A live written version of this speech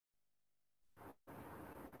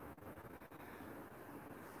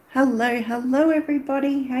Hello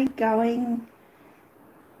everybody, how you going?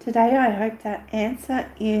 Today I hope that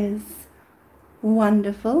answer is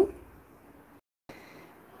wonderful.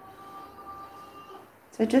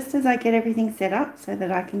 So just as I get everything set up so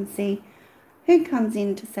that I can see who comes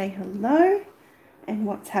in to say hello and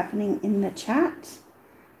what's happening in the chat.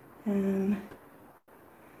 That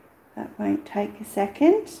won't take a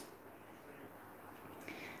second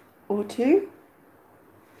or two.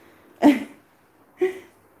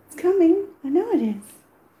 It's coming, I know it is.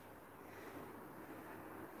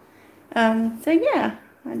 So yeah,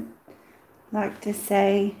 I'd like to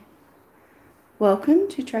say welcome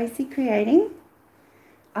to Tracey Creating.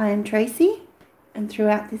 I am Tracey, and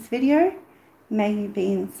throughout this video, may you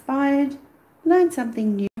be inspired, learn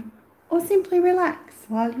something new, or simply relax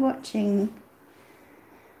while you're watching.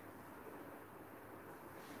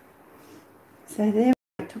 So there,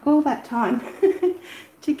 it took all that time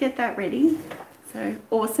to get that ready. So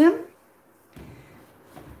awesome.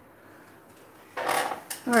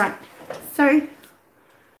 All right, so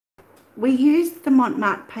we used the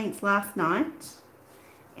Mont paints last night,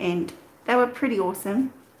 and they were pretty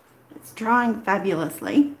awesome. It's drying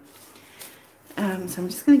fabulously. So I'm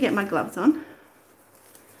just going to get my gloves on.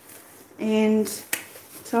 And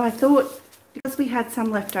so I thought, because we had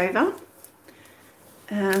some left over,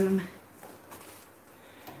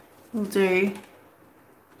 we'll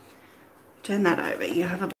turn that over. You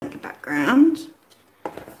have a blank background.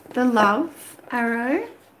 The love arrow.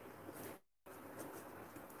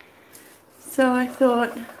 So I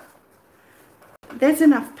thought, there's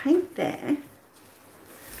enough paint there,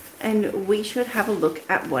 and we should have a look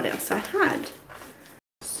at what else I had.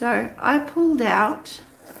 So I pulled out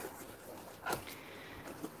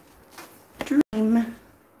Dream.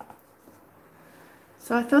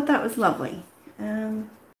 So I thought that was lovely.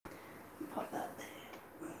 Pop that there.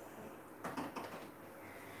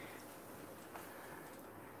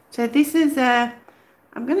 So this is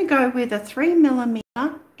I'm going to go with a 3mm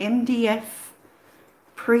MDF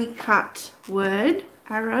pre-cut word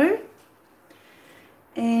arrow,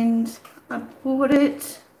 and I bought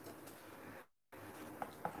it.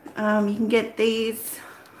 You can get these,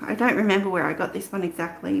 I don't remember where I got this one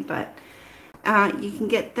exactly, but you can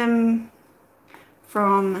get them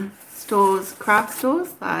from stores, craft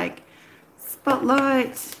stores like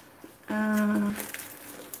Spotlight. I'm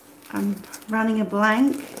running a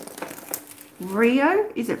blank.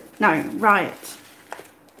 Rio, is it? No, Riot.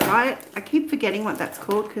 I keep forgetting what that's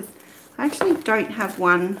called because I actually don't have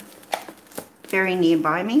one very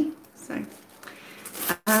nearby me. So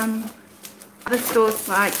other stores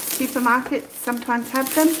like supermarkets sometimes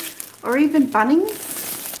have them, or even Bunnings.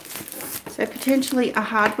 So potentially a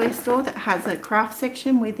hardware store that has a craft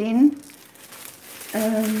section within.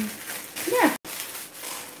 Yeah.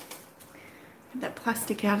 Get that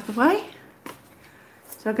plastic out of the way.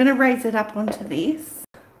 So I'm going to raise it up onto this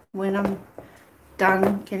when I'm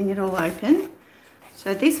done getting it all open.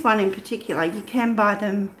 So this one in particular, you can buy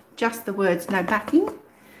them just the words, no backing.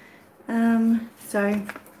 So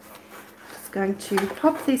just going to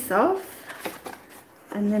pop this off,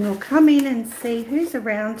 and then we'll come in and see who's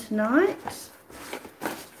around tonight.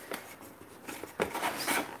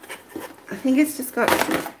 I think it's just got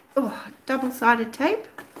double-sided tape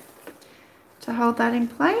to hold that in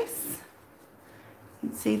place. You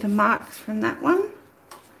can see the marks from that one.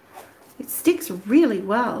 It sticks really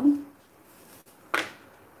well.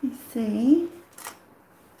 Let's see.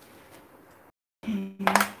 And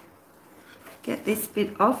get this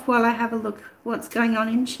bit off while I have a look what's going on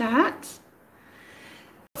in chat.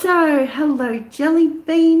 So, hello Jelly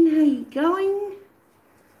Bean, how you going?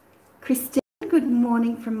 Christine, good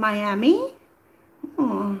morning from Miami.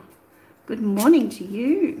 Oh, good morning to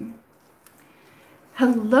you.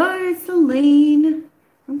 Hello Celine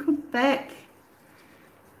from Quebec.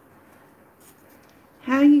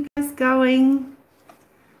 How are you guys going?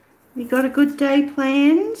 You got a good day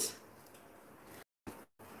planned?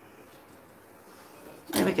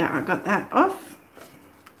 There we go, I got that off.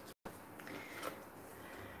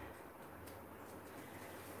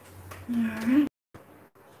 Alright.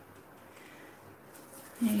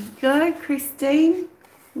 There you go, Christine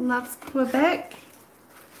loves Quebec.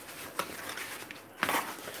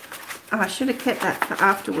 Oh, I should have kept that for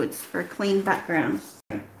afterwards for a clean background.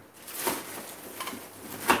 I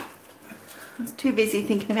was too busy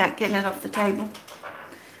thinking about getting it off the table.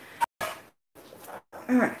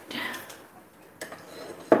 Alright.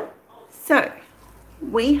 So,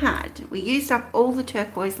 we used up all the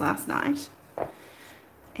turquoise last night.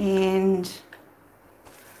 And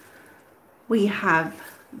we have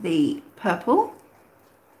the purple.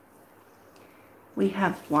 We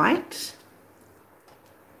have white.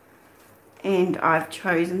 And I've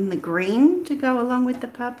chosen the green to go along with the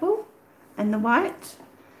purple and the white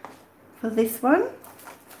for this one.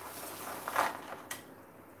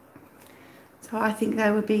 So I think they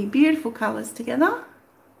would be beautiful colours together.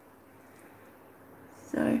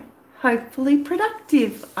 So hopefully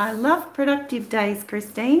productive. I love productive days,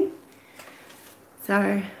 Christine.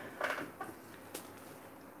 So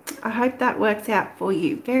I hope that works out for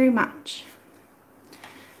you very much.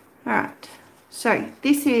 Alright, so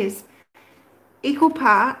this is equal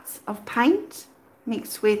parts of paint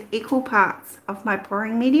mixed with equal parts of my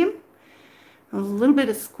pouring medium. A little bit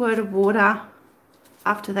of squirt of water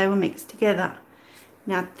after they were mixed together.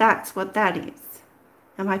 Now that's what that is.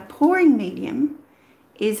 Now my pouring medium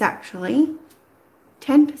is actually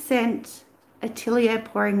 10% Atelier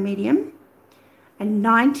pouring medium and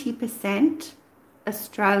 90%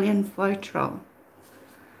 Australian Floetrol.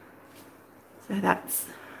 So that's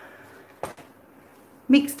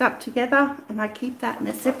mixed up together, and I keep that in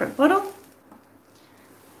a separate bottle.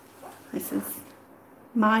 This is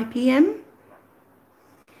my PM.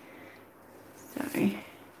 So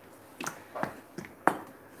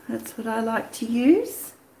that's what I like to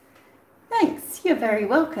use. Thanks, you're very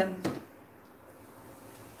welcome.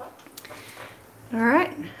 All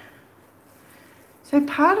right. So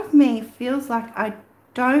part of me feels like I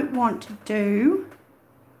don't want to do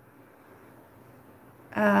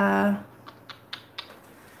I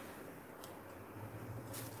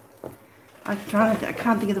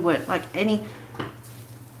can't think of the word, like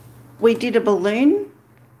we did a balloon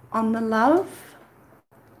on the love,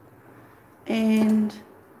 and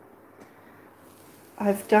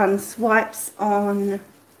I've done swipes on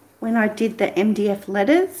when I did the MDF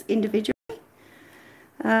letters individually.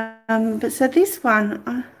 But so this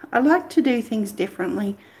one, I like to do things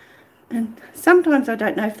differently, and sometimes I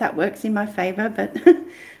don't know if that works in my favour, but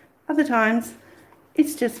other times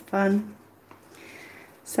it's just fun.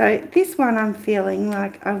 So this one I'm feeling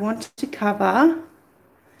like I want to cover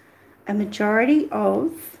a majority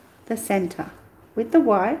of the centre with the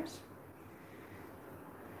white.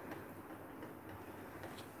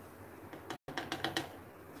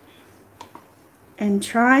 And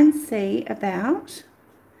try and see about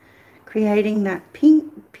creating that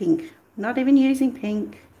pink, not even using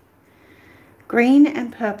pink, green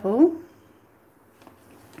and purple,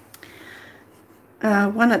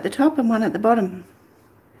 one at the top and one at the bottom,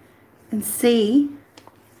 and see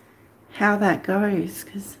how that goes,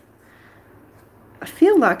 because I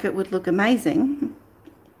feel like it would look amazing.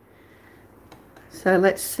 So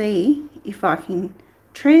let's see if I can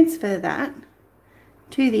transfer that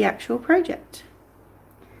to the actual project.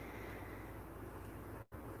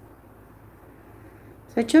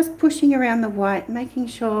 So just pushing around the white, making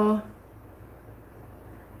sure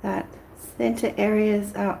that center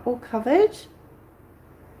areas are all covered.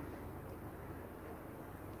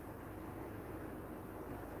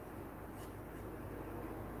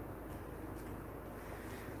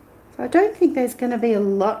 So I don't think there's going to be a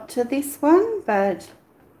lot to this one, but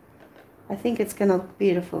I think it's going to look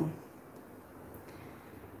beautiful.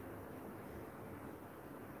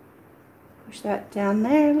 Push that down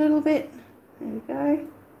there a little bit. There we go.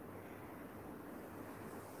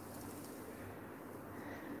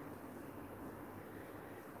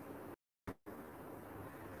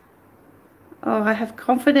 Oh, I have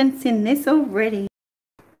confidence in this already.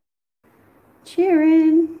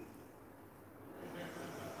 Cheering.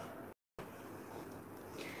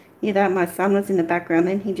 Yeah, that my son was in the background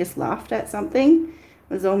and he just laughed at something.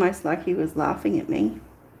 It was almost like he was laughing at me.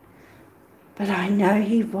 But I know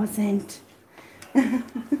he wasn't.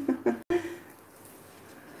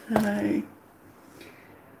 So,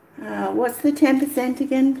 what's the 10%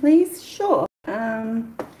 again, please? Sure.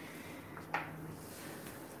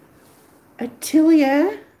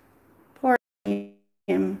 Atelier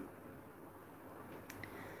pouring.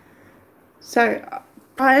 So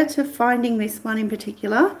prior to finding this one in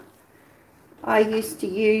particular, I used to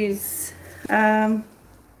use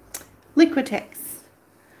Liquitex.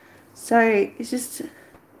 So it's just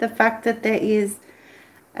the fact that there is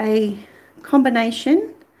a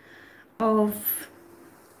combination of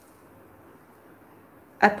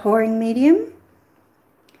a pouring medium,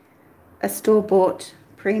 a store-bought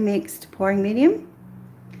pre-mixed pouring medium,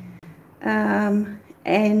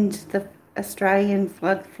 and the Australian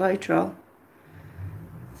Floetrol.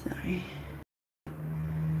 Sorry.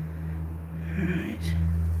 Alright.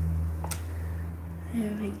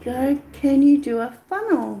 There we go. Can you do a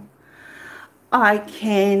funnel? I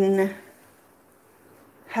can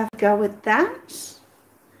have a go with that.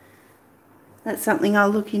 That's something I'll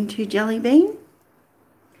look into, Jelly Bean.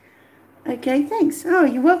 Okay, thanks. Oh,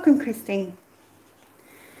 you're welcome, Christine.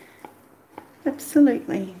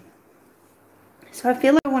 Absolutely. So I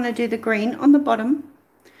feel like I want to do the green on the bottom.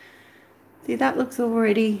 See, that looks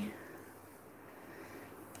already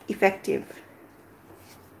effective.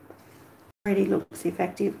 Already looks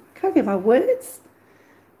effective. Can't get my words.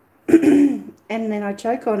 And then I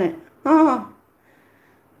choke on it. Oh,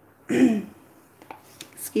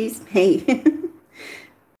 excuse me.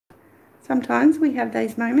 Sometimes we have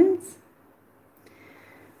those moments.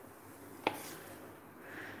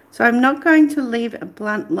 So I'm not going to leave a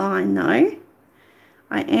blunt line though.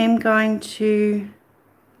 I am going to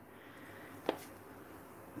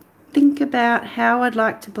think about how I'd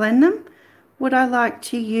like to blend them. Would I like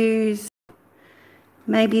to use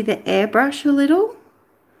maybe the airbrush a little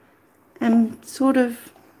and sort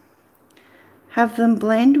of have them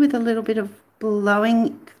blend with a little bit of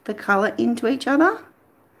blowing the colour into each other?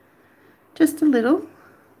 Just a little.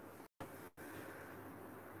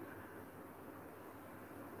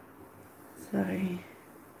 So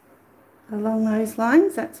along those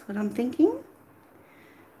lines, that's what I'm thinking.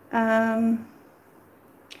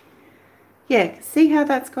 Yeah, see how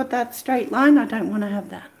that's got that straight line? I don't want to have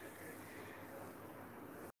that.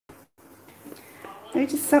 No,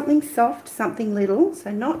 just something soft, something little.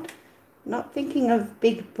 So not thinking of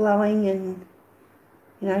big blowing and,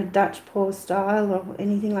 you know, Dutch pour style or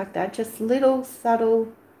anything like that. Just little,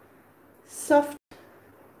 subtle, soft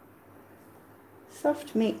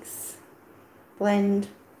mix, blend.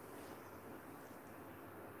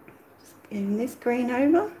 Just getting this green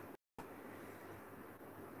over.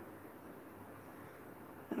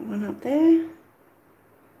 That one up there.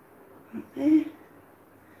 Up there.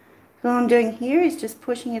 So all I'm doing here is just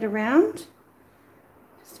pushing it around.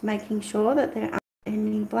 Just making sure that there aren't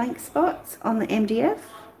any blank spots on the MDF.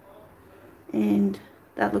 And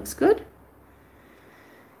that looks good.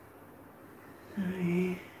 So,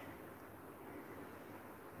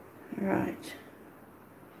 right.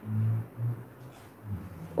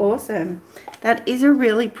 Awesome. That is a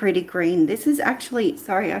really pretty green. This is actually,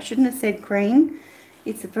 sorry, I shouldn't have said green.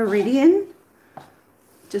 It's a Viridian,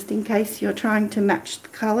 just in case you're trying to match the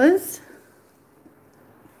colours.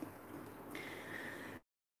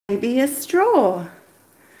 Maybe a straw.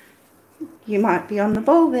 You might be on the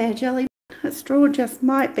ball there, Jelly. A straw just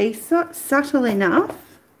might be subtle enough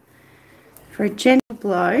for a gentle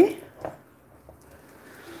blow.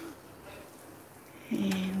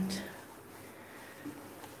 And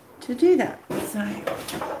to do that. So,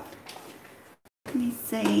 let me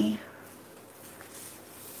see.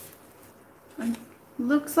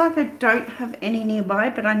 Looks like I don't have any nearby,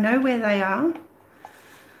 but I know where they are.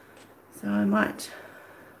 So I might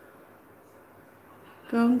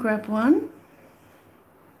go and grab one.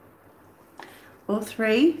 Or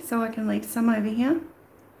three, so I can leave some over here.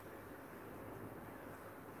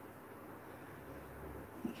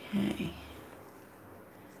 Okay.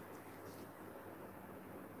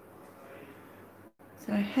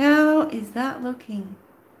 So how is that looking?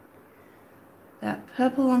 That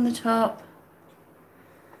purple on the top.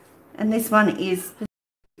 And this one is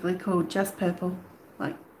specifically called just purple.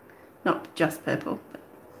 Like, not just purple,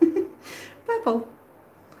 but purple.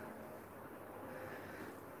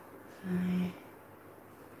 So,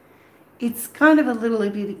 it's kind of a little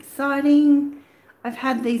bit exciting. I've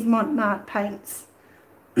had these Mont paints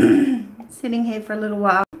sitting here for a little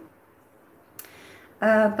while.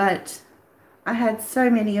 But I had so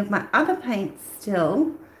many of my other paints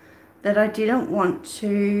still that I didn't want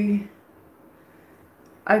to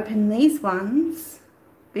open these ones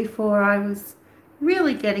before I was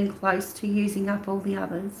really getting close to using up all the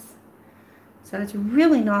others. So it's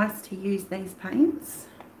really nice to use these paints.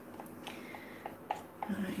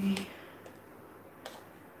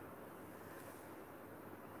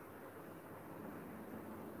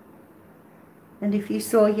 And if you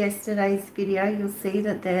saw yesterday's video, you'll see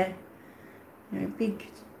that they're, you know, big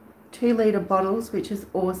 2-litre bottles, which is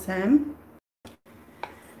awesome.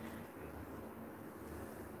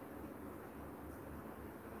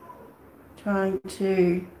 Trying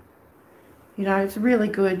to, you know, it's really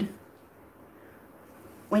good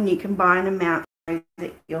when you combine them out so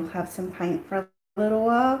that you'll have some paint for a little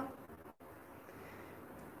while.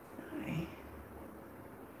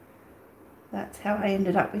 That's how I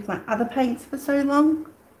ended up with my other paints for so long.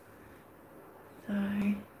 So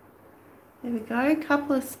there we go, a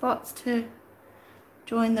couple of spots to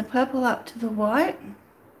join the purple up to the white.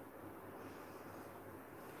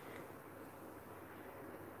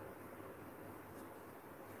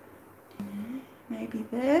 Maybe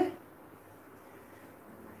there,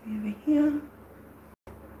 over here.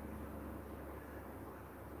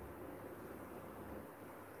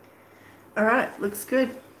 All right, looks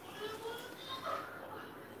good.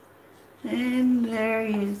 And there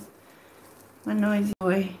he is, my noisy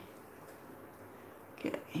boy.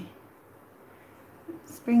 Okay.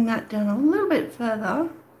 Let's bring that down a little bit further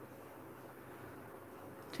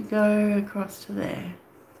to go across to there.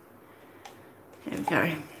 There we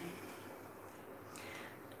go.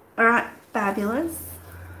 Alright, fabulous.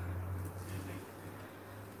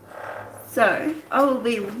 So, I will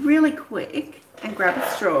be really quick and grab a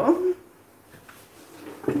straw.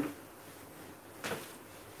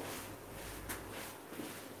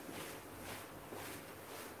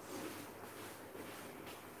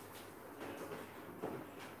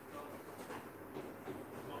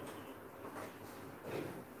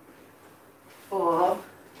 Or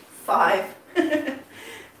 5.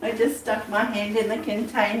 I just stuck my hand in the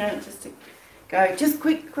container just to go, just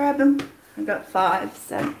quick grab them. I got 5,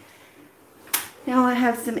 so now I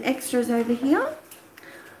have some extras over here.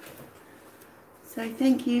 So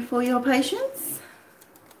thank you for your patience.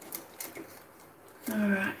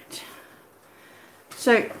 Alright.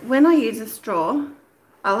 So when I use a straw,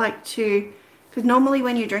 I like to, because normally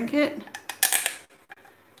when you drink it,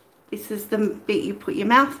 this is the bit you put your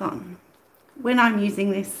mouth on. When I'm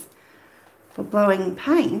using this for blowing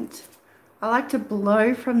paint, I like to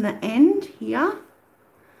blow from the end here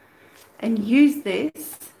and use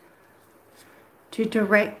this to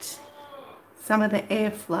direct some of the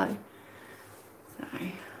airflow. So,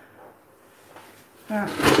 alright,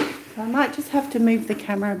 so I might just have to move the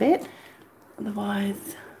camera a bit,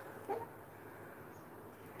 otherwise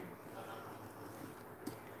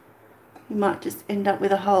you might just end up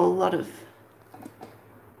with a whole lot of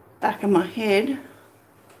back of my head.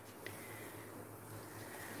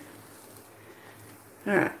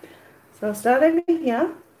 Alright, so I'll start over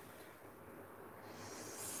here.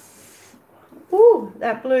 Ooh,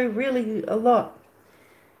 that blew really a lot.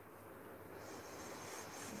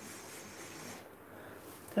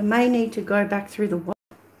 So I may need to go back through the water.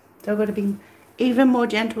 So I've got to be even more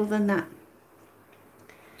gentle than that.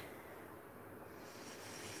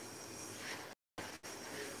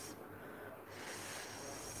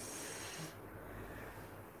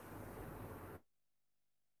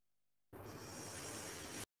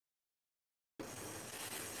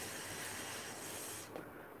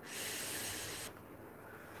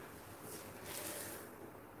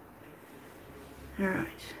 All right.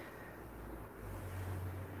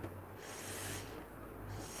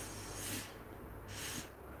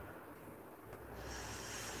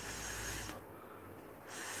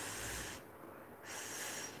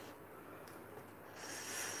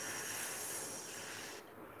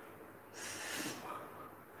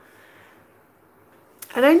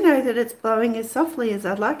 I don't know that it's blowing as softly as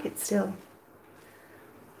I'd like it still.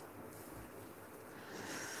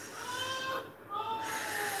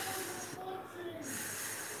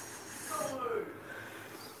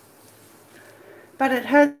 But it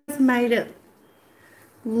has made it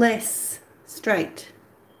less straight.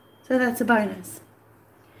 So that's a bonus.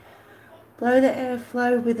 Blow the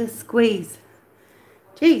airflow with a squeeze.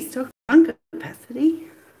 Geez, talk about lung capacity.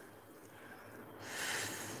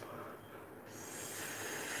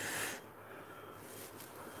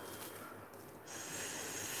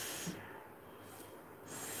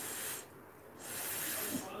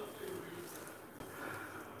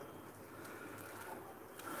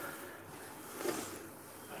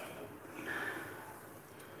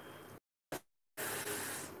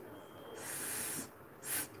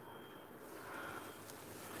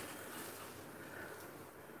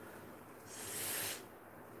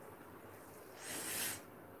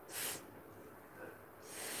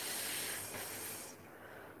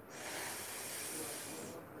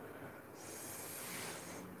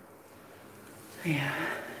 Yeah.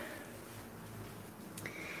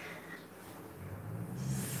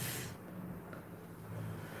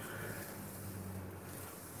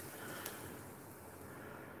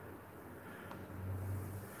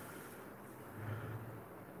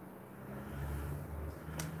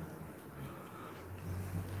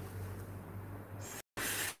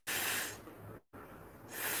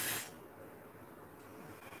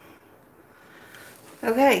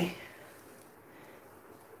 Okay.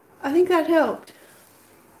 I think that helped.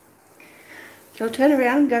 So I'll turn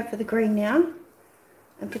around and go for the green now.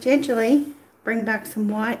 And potentially bring back some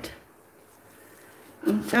white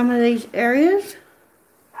in some of these areas.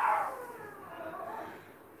 I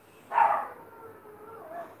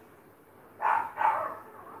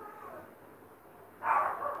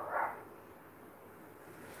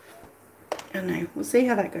don't know, we'll see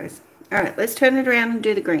how that goes. Alright, let's turn it around and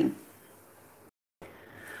do the green.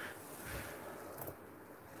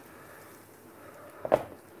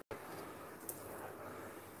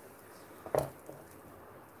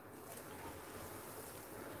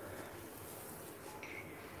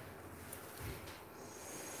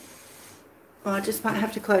 Well, I just might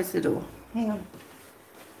have to close the door. Hang on.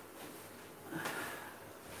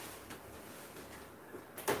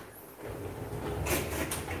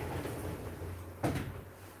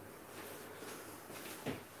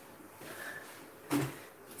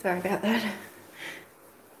 Sorry about that.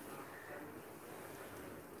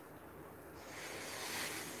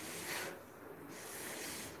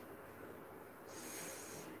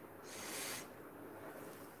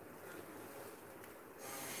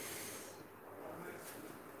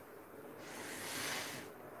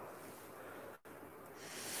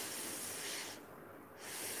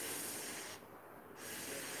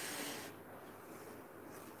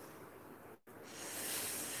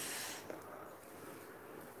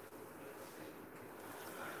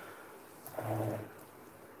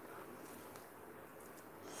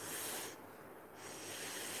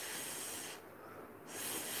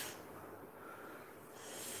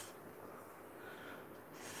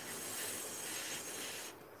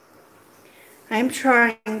 I'm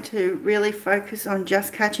trying to really focus on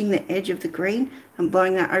just catching the edge of the green and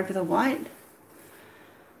blowing that over the white.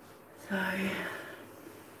 So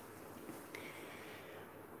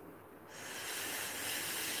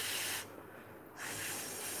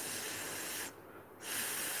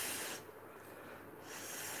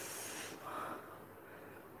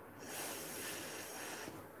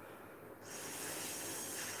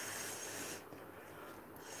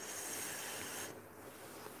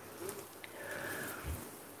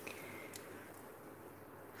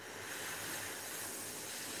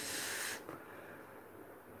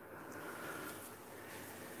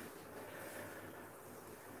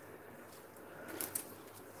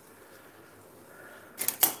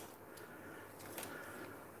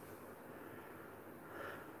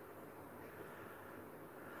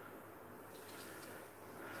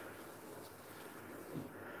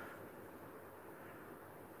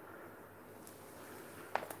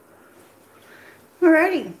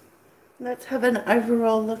alrighty, let's have an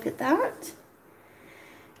overall look at that.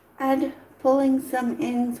 And pulling some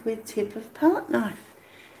ends with tip of palette knife.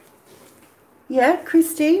 Yeah,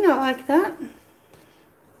 Christine, I like that.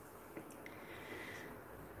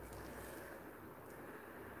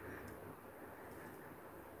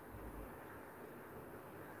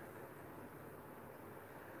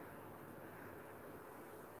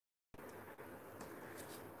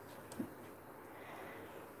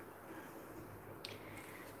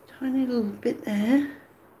 Tiny little bit there.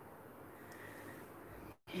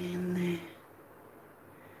 And there.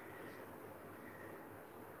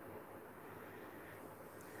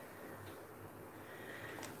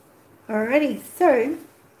 Alrighty, so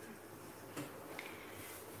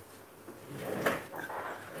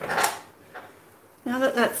now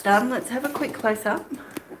that that's done, let's have a quick close-up.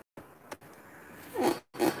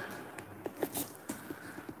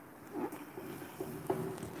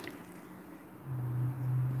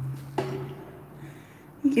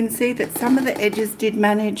 You can see that some of the edges did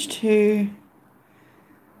manage to,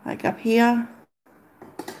 like up here,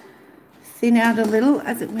 thin out a little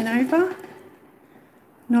as it went over.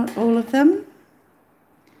 Not all of them.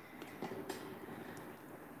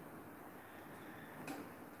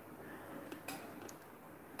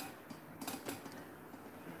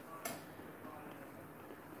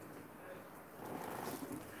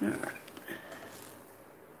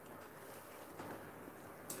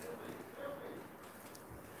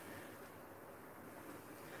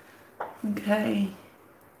 Okay.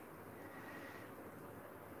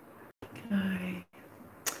 Okay.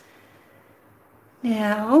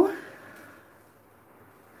 Now,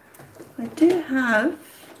 I do have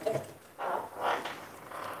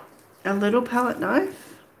a little palette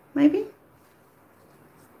knife, maybe.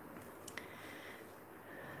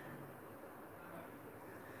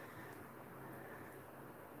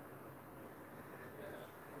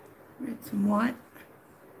 Red some white.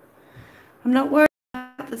 I'm not worried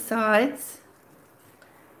about the sides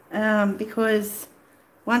because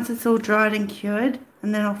once it's all dried and cured,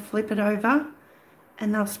 and then I'll flip it over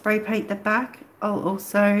and I'll spray paint the back, I'll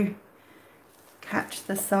also catch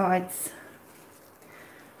the sides.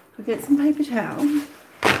 I'll get some paper towel.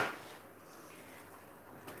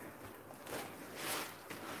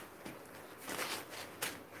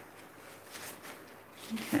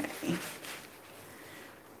 Okay.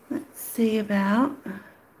 Let's see about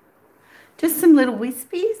just some little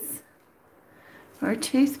wispies or a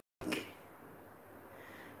toothpick.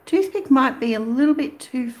 Toothpick might be a little bit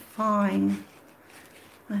too fine,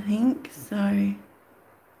 I think, so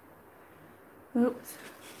oops,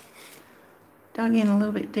 dug in a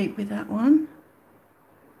little bit deep with that one.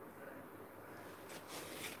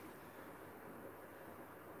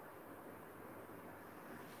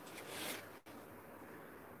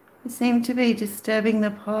 seem to be disturbing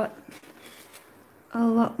the pot a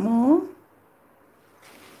lot more.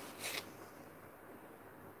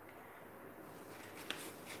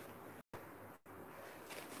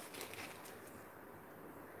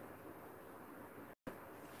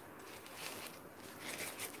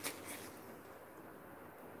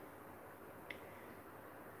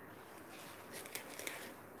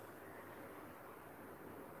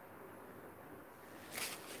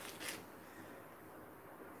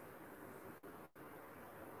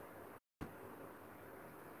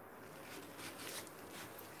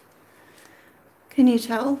 Can you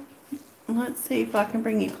tell? Let's see if I can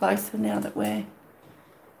bring you closer now that we're...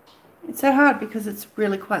 It's so hard because it's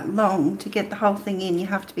really quite long. To get the whole thing in, you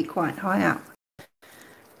have to be quite high up.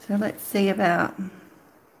 So let's see about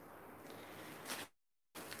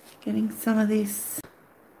getting some of this.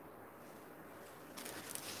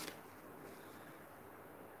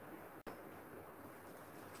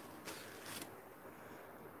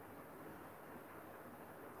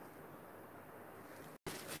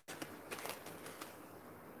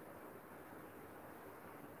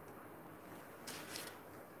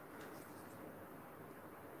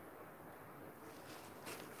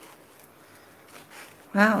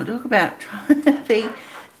 Wow, talk about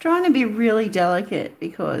trying to be really delicate,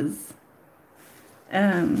 because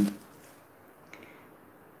I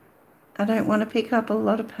don't want to pick up a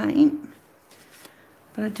lot of paint,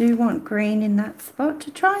 but I do want green in that spot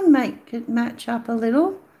to try and make it match up a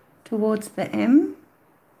little towards the M.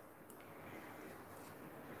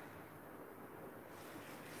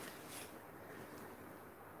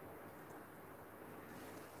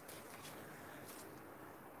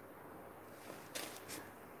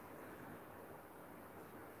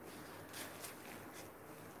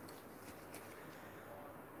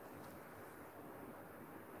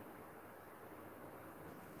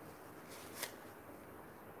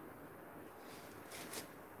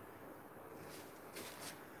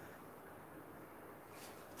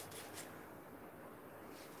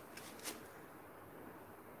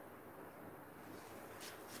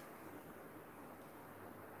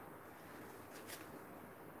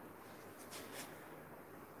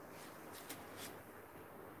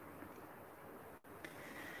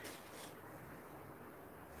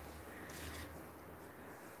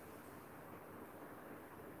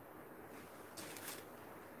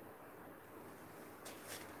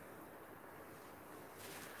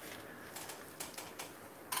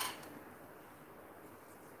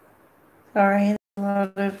 Sorry, there's a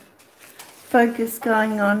lot of focus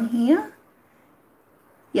going on here.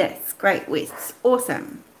 Yes, great whisks.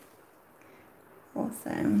 Awesome.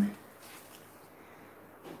 Awesome.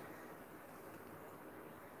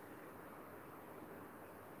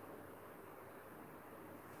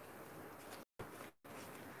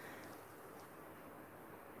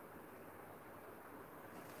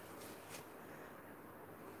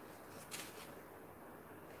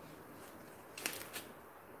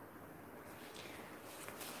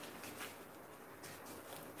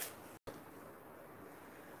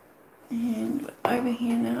 And we're over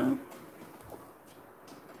here now.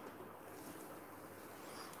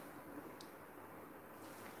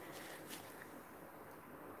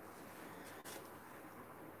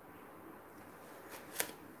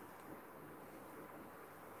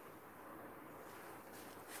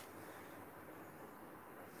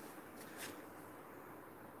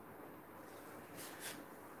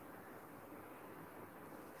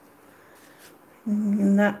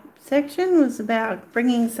 And that section was about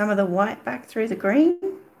bringing some of the white back through the green.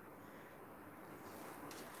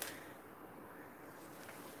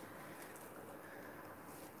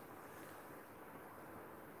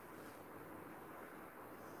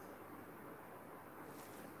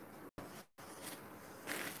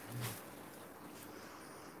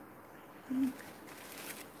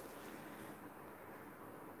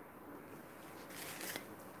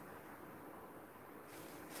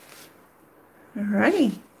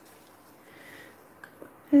 Alrighty.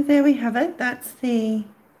 So there we have it. That's the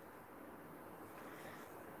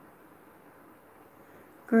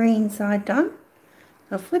green side done.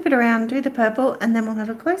 I'll flip it around, do the purple, and then we'll have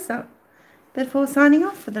a close-up before signing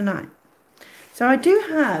off for the night. So I do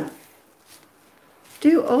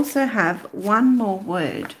also have one more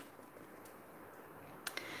word.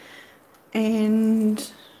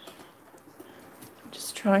 And I'm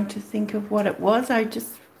just trying to think of what it was. I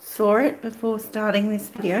just saw it before starting this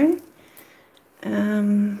video.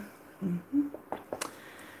 Let's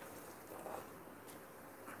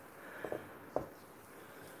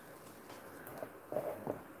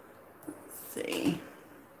see.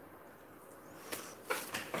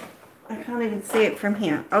 I can't even see it from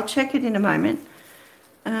here. I'll check it in a moment.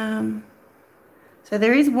 So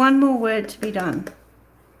there is one more word to be done.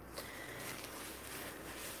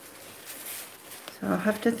 So I'll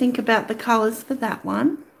have to think about the colours for that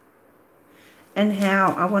one and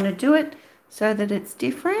how I want to do it so that it's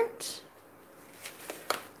different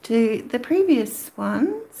to the previous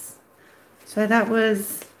ones. So that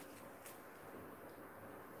was,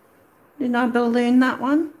 didn't I balloon that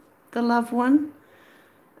one? The love one.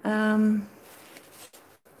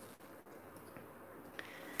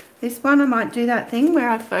 This one I might do that thing where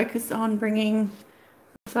I focus on bringing,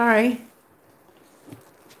 focus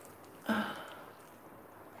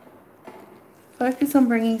on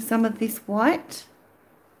bringing some of this white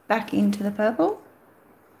back into the purple.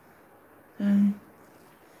 There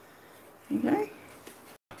you go.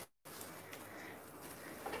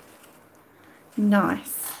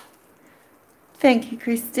 Nice. Thank you,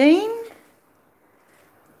 Christine.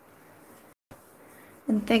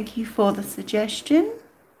 And thank you for the suggestion.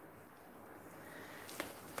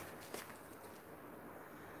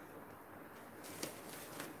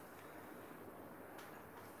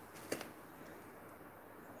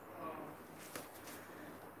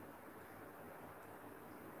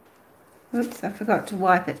 Oops, I forgot to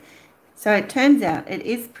wipe it. So it turns out it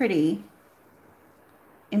is pretty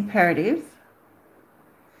imperative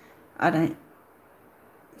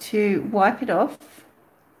to wipe it off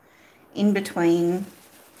in between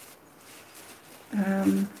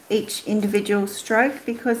each individual stroke,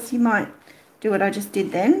 because you might do what I just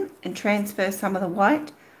did then and transfer some of the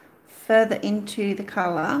white further into the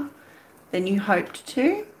colour than you hoped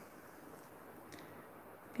to.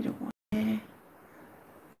 Bit of white there.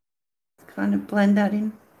 Kind of blend that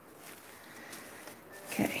in.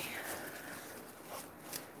 Okay.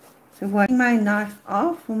 So wiping my knife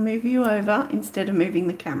off will move you over instead of moving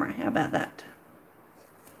the camera. How about that?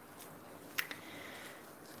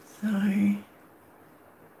 So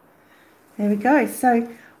there we go. So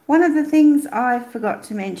one of the things I forgot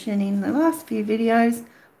to mention in the last few videos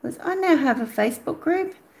was I now have a Facebook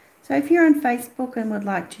group. So if you're on Facebook and would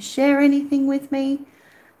like to share anything with me,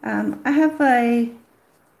 I have a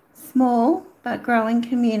small but growing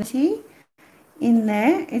community in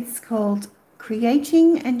there. It's called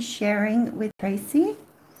Creating and Sharing with Tracey.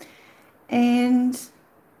 And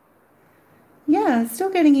yeah, still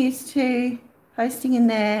getting used to posting in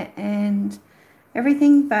there and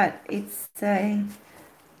everything, but it's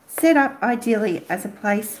set up ideally as a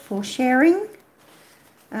place for sharing,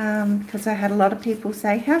 because I had a lot of people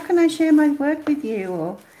say, how can I share my work with you?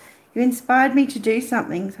 Or you inspired me to do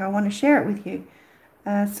something, so I want to share it with you.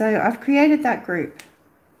 So I've created that group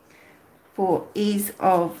for ease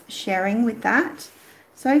of sharing with that.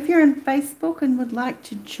 So if you're on Facebook and would like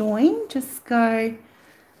to join, just go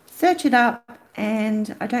search it up,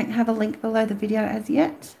 and I don't have a link below the video as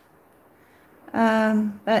yet.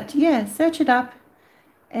 But yeah, search it up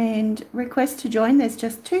and request to join. There's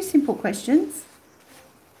just 2 simple questions,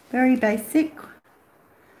 very basic,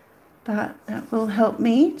 but that will help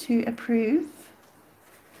me to approve.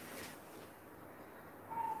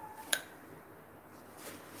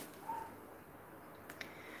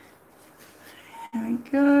 There we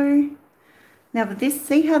go. Now with this,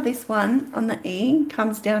 see how this one on the E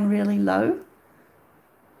comes down really low,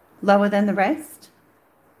 lower than the rest?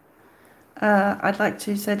 I'd like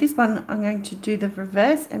to, so this one I'm going to do the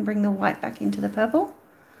reverse and bring the white back into the purple.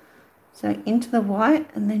 So into the white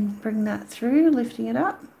and then bring that through, lifting it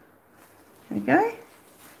up. There we go.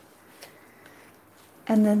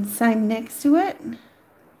 And then same next to it.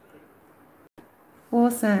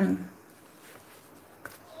 Awesome.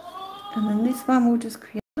 And then this one will just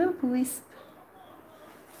create a little wisp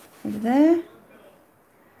over there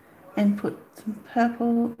and put some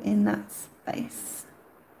purple in that space.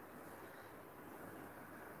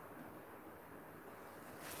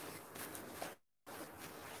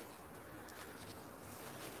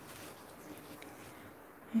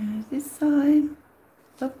 And this side.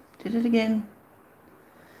 Oh, did it again.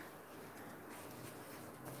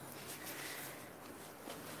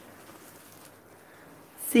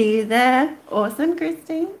 See you there. Awesome,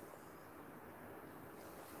 Christine.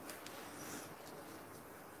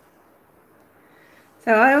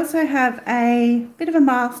 So I also have a bit of a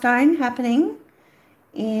milestone happening,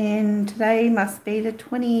 and today must be the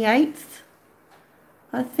 28th,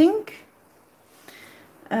 I think.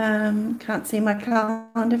 Can't see my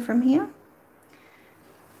calendar from here.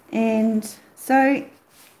 And so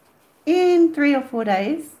in 3 or 4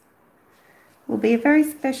 days will be a very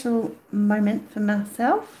special moment for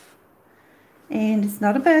myself. And it's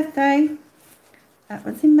not a birthday. That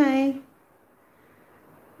was in May.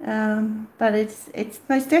 But it's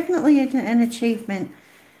most definitely an achievement.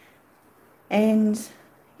 And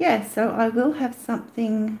yeah, so I will have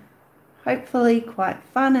something hopefully quite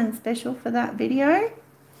fun and special for that video.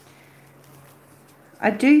 I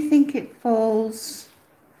do think it falls,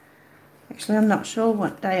 actually I'm not sure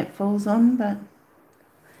what day it falls on, but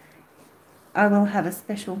I will have a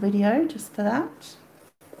special video just for that.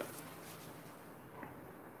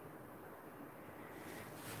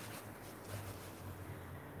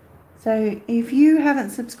 So if you haven't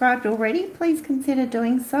subscribed already, please consider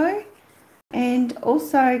doing so. And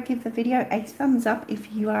also give the video a thumbs up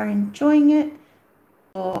if you are enjoying it.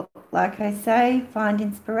 Or like I say, find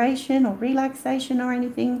inspiration or relaxation or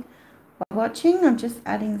anything while watching. I'm just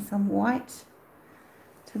adding some white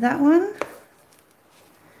to that one.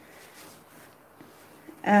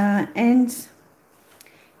 And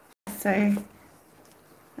so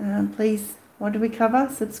please, what do we cover?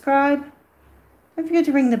 Subscribe. Don't forget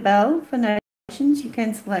to ring the bell for notifications. You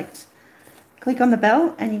can click on the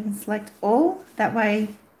bell and you can select all. That way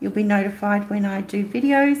you'll be notified when I do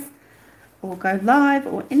videos or go live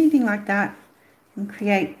or anything like that and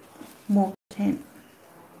create more content.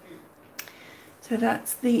 So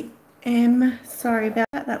that's the M. Sorry about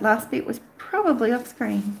that. That last bit was probably off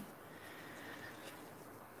screen.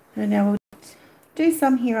 So now we'll do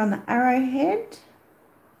some here on the arrowhead.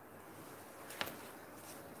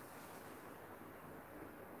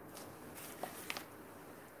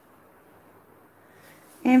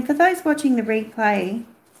 And for those watching the replay,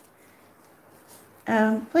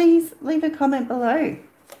 please leave a comment below.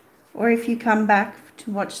 Or if you come back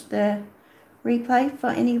to watch the replay for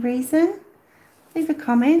any reason, leave a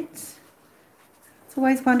comment. It's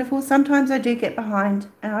always wonderful. Sometimes I do get behind,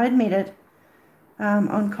 and I admit it,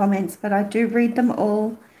 on comments, but I do read them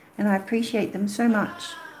all, and I appreciate them so much.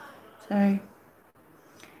 So,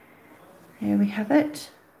 there we have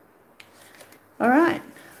it. All right.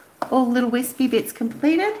 All little wispy bits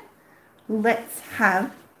completed. Let's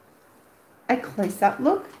have a close-up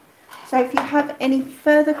look. So if you have any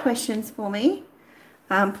further questions for me,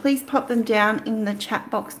 please pop them down in the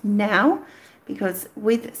chat box now, because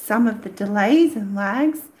with some of the delays and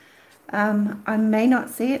lags, I may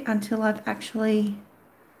not see it until I've actually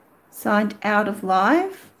signed out of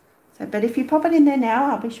live. So, but if you pop it in there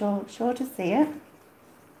now, I'll be sure to see it.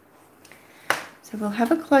 So we'll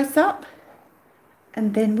have a close-up,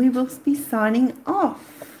 and then we will be signing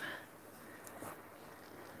off.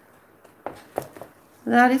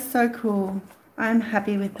 That is so cool. I'm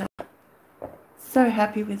happy with that. So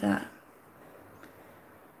happy with that.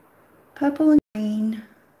 Purple and green.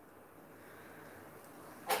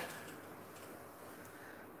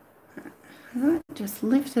 All right, just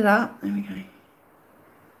lift it up. There we go.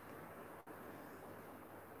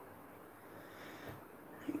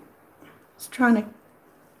 Just trying to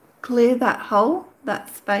clear that hole,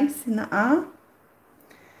 that space in the R.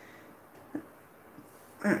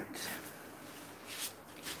 All right.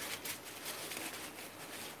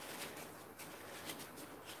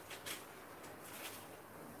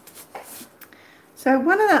 So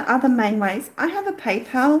one of the other main ways, I have a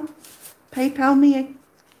PayPal me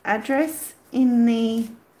address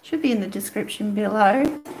should be in the description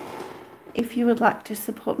below if you would like to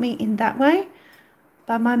support me in that way.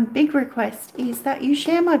 But my big request is that you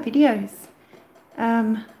share my videos.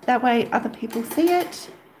 That way other people see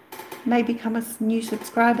it, may become a new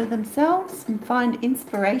subscriber themselves and find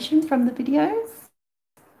inspiration from the videos.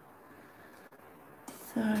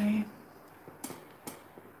 So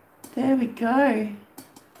there we go.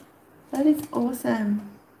 That is awesome.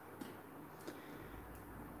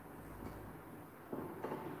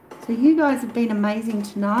 So you guys have been amazing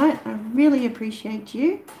tonight. I really appreciate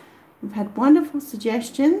you. We've had wonderful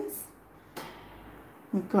suggestions.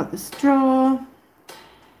 We've got the straw.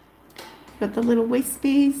 We've got the little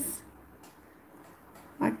wispies.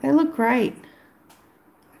 Like, they look great.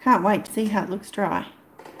 I can't wait to see how it looks dry.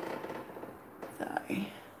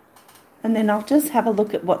 And then I'll just have a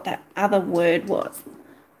look at what that other word was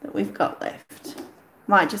that we've got left.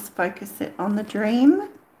 Might just focus it on the dream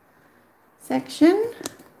section.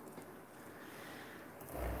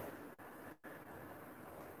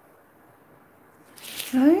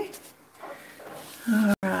 Okay.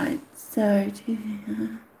 All right. So,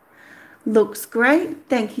 looks great.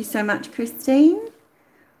 Thank you so much, Christine.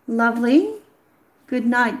 Lovely. Good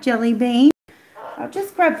night, Jelly Bean. I'll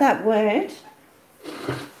just grab that word.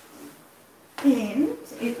 And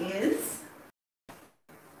it is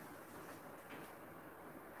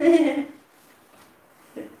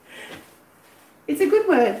it's a good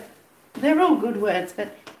word. They're all good words,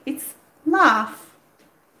 but it's laugh.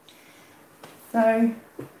 So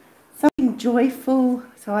something joyful.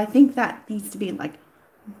 So I think that needs to be like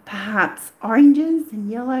perhaps oranges and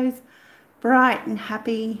yellows, bright and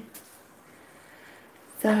happy.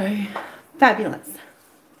 So, fabulous.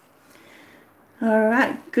 All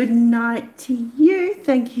right, good night to you.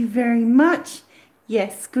 Thank you very much.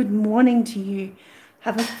 Yes, good morning to you.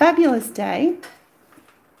 Have a fabulous day.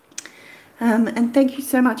 And thank you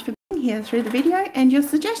so much for being here through the video and your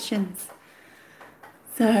suggestions.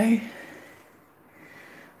 So,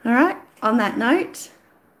 all right, on that note,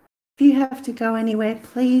 if you have to go anywhere,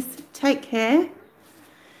 please take care.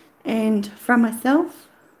 And from myself,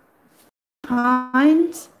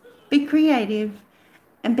 kind, be creative,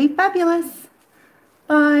 and be fabulous.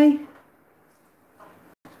 Bye.